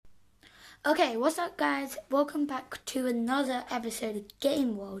Okay, what's up guys? Welcome back to another episode of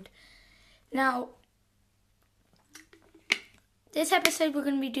Game World. Now, this episode we're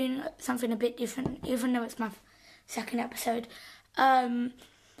going to be doing something a bit different, even though it's my second episode. We're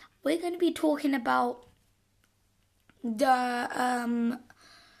going to be talking about the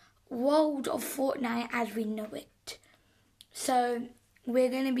world of Fortnite as we know it. So,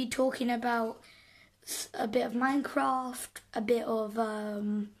 we're going to be talking about a bit of Minecraft, a bit of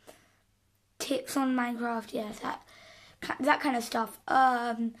tips on Minecraft, that kind of stuff.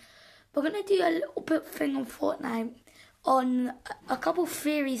 We're going to do a little bit thing on Fortnite on a couple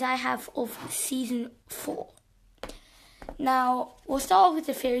theories I have of Season 4. Now, we'll start off with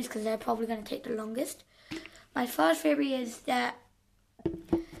the theories because they're probably going to take the longest. My first theory is that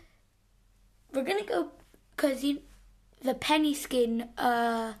we're going to go, because the penny skin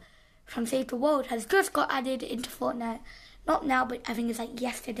from Save the World has just got added into Fortnite. Not now, but I think it's like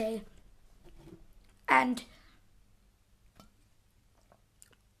yesterday. And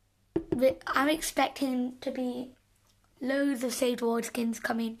I'm expecting to be loads of Save the World skins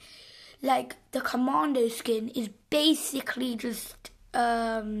coming. Like, the Commando skin is basically just,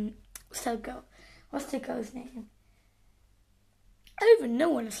 what's the girl's name? I don't even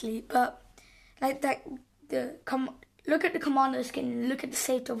know, honestly, but, like, look at the Commando skin, look at the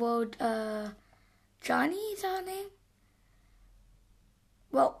Save the World, Johnny, is that her name?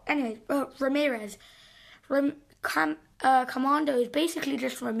 Well, anyway, Ramirez. Commando is basically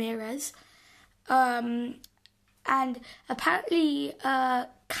just Ramirez. And apparently,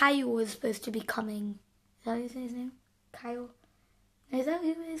 Kyle is supposed to be coming. Is that his name? Kyle? Is that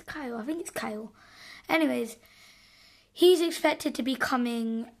who it is? Kyle? I think it's Kyle. Anyways, he's expected to be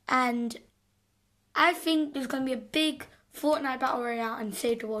coming, and I think there's going to be a big Fortnite Battle Royale and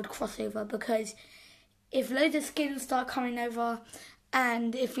Save the World crossover, because if loads of skins start coming over,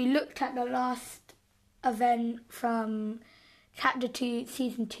 and if we looked at the last event from Chapter 2,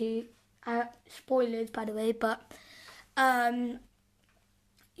 Season 2, spoilers by the way, but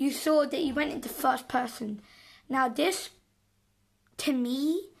you saw that he went into first person. Now this, to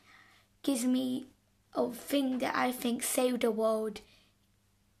me, gives me a thing that I think Save the World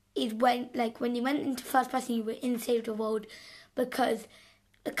is when you went into first person, you were in Save the World, because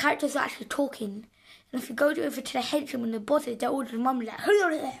the characters are actually talking. And if you go over to the henchmen and the bosses, they're all just mumbling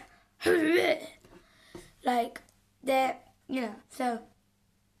like, they're, so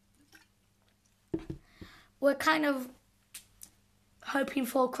we're kind of hoping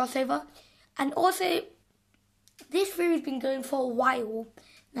for a crossover. And also, this theory's been going for a while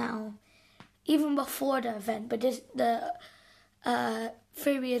now, even before the event, but the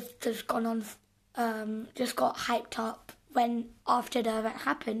theory has just gone on, just got hyped up after the event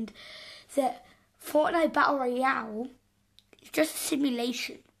happened, that Fortnite Battle Royale is just a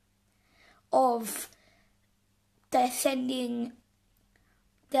simulation of they're sending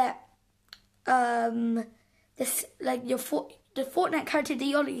that the Fortnite character that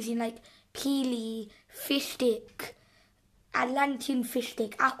you're using, like Peely, Fishstick, Atlantean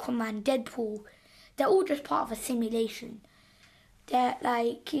Fishstick, Aquaman, Deadpool, they're all just part of a simulation. They're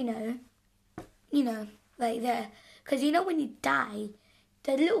like, like they're, because when you die,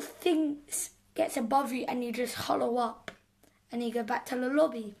 the little things gets above you and you just hollow up and you go back to the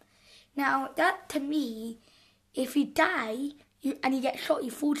lobby. Now, that to me, if you die and you get shot,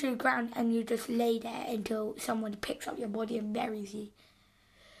 you fall to the ground and you just lay there until someone picks up your body and buries you.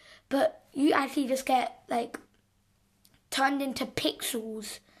 But you actually just get, turned into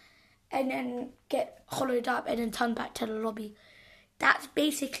pixels and then get hollowed up and then turned back to the lobby. That's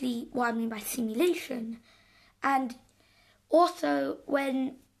basically what I mean by simulation. And also,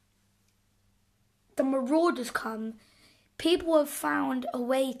 when the Marauders come, people have found a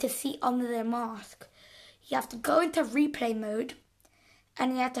way to see under their mask. You have to go into replay mode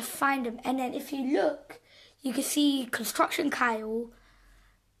and you have to find them. And then if you look, you can see Construction Kyle.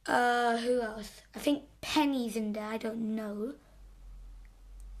 Who else? I think Penny's in there, I don't know.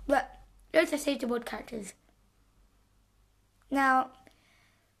 But those are Save the World characters. Now,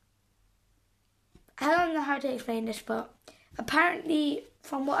 I don't know how to explain this, but apparently,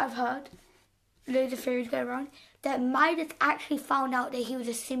 from what I've heard, loads of theories go around, that Midas actually found out that he was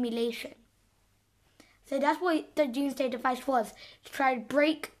a simulation. So that's what the Doomsday device was, to try to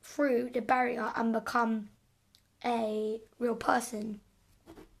break through the barrier and become a real person.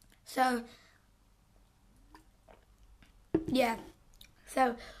 So, yeah.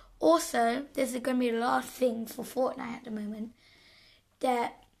 So, also, this is going to be the last thing for Fortnite at the moment,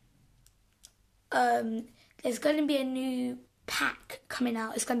 that there's going to be a new pack coming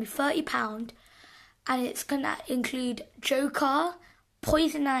out. It's going to be £30, and it's going to include Joker,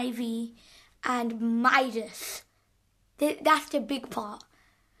 Poison Ivy, and Midas. That's the big part.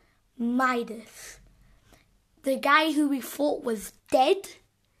 Midas. The guy who we thought was dead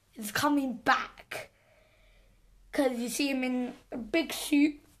is coming back. Because you see him in a big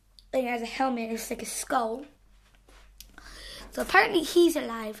suit and he has a helmet. It's like a skull. So apparently he's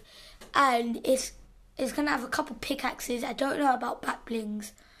alive. And it's going to have a couple pickaxes. I don't know about back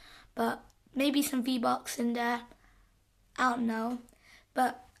blings. But maybe some V-Bucks in there. I don't know.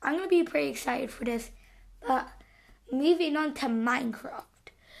 But I'm going to be pretty excited for this. But moving on to Minecraft.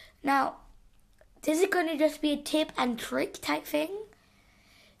 Now, this is going to just be a tip and trick type thing.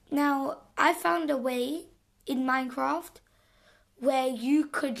 Now, I found a way in Minecraft where you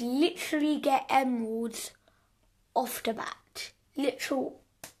could literally get emeralds off the bat. Literal,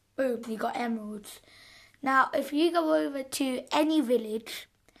 boom, you got emeralds. Now, if you go over to any village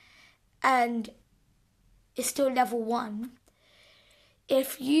and it's still level 1,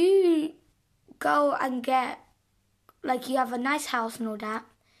 if you go and get, like, you have a nice house and all that,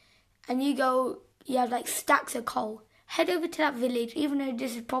 and you have like stacks of coal, head over to that village, even though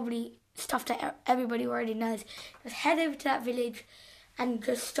this is probably stuff that everybody already knows. Just head over to that village and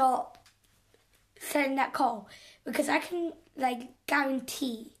just start selling that coal. Because I can like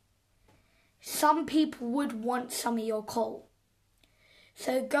guarantee some people would want some of your coal.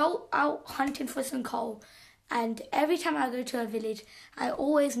 So go out hunting for some coal, and every time I go to a village, I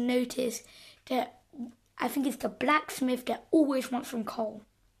always notice that I think it's the blacksmith that always wants some coal.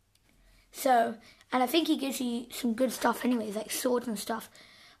 So, and I think he gives you some good stuff anyways, like swords and stuff.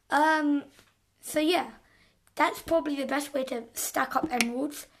 So yeah, that's probably the best way to stack up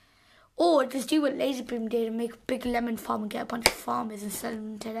emeralds. Or just do what Laserboom did and make a big lemon farm and get a bunch of farmers and sell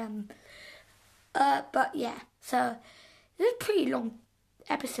them to them. But yeah, so this is a pretty long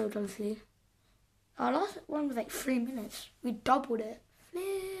episode, honestly. Our last one was like 3 minutes. We doubled it.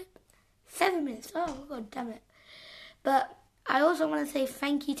 Flip. 7 minutes. Oh, god damn it. But I also want to say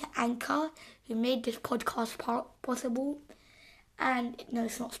thank you to Anchor, who made this podcast possible. And no,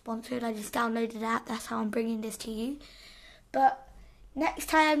 it's not sponsored. I just downloaded the app. That's how I'm bringing this to you. But next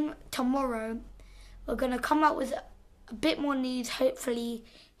time, tomorrow, we're going to come up with a bit more news. Hopefully,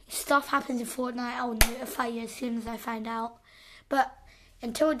 if stuff happens in Fortnite, I'll notify you as soon as I find out. But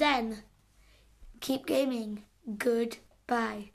until then, keep gaming. Goodbye.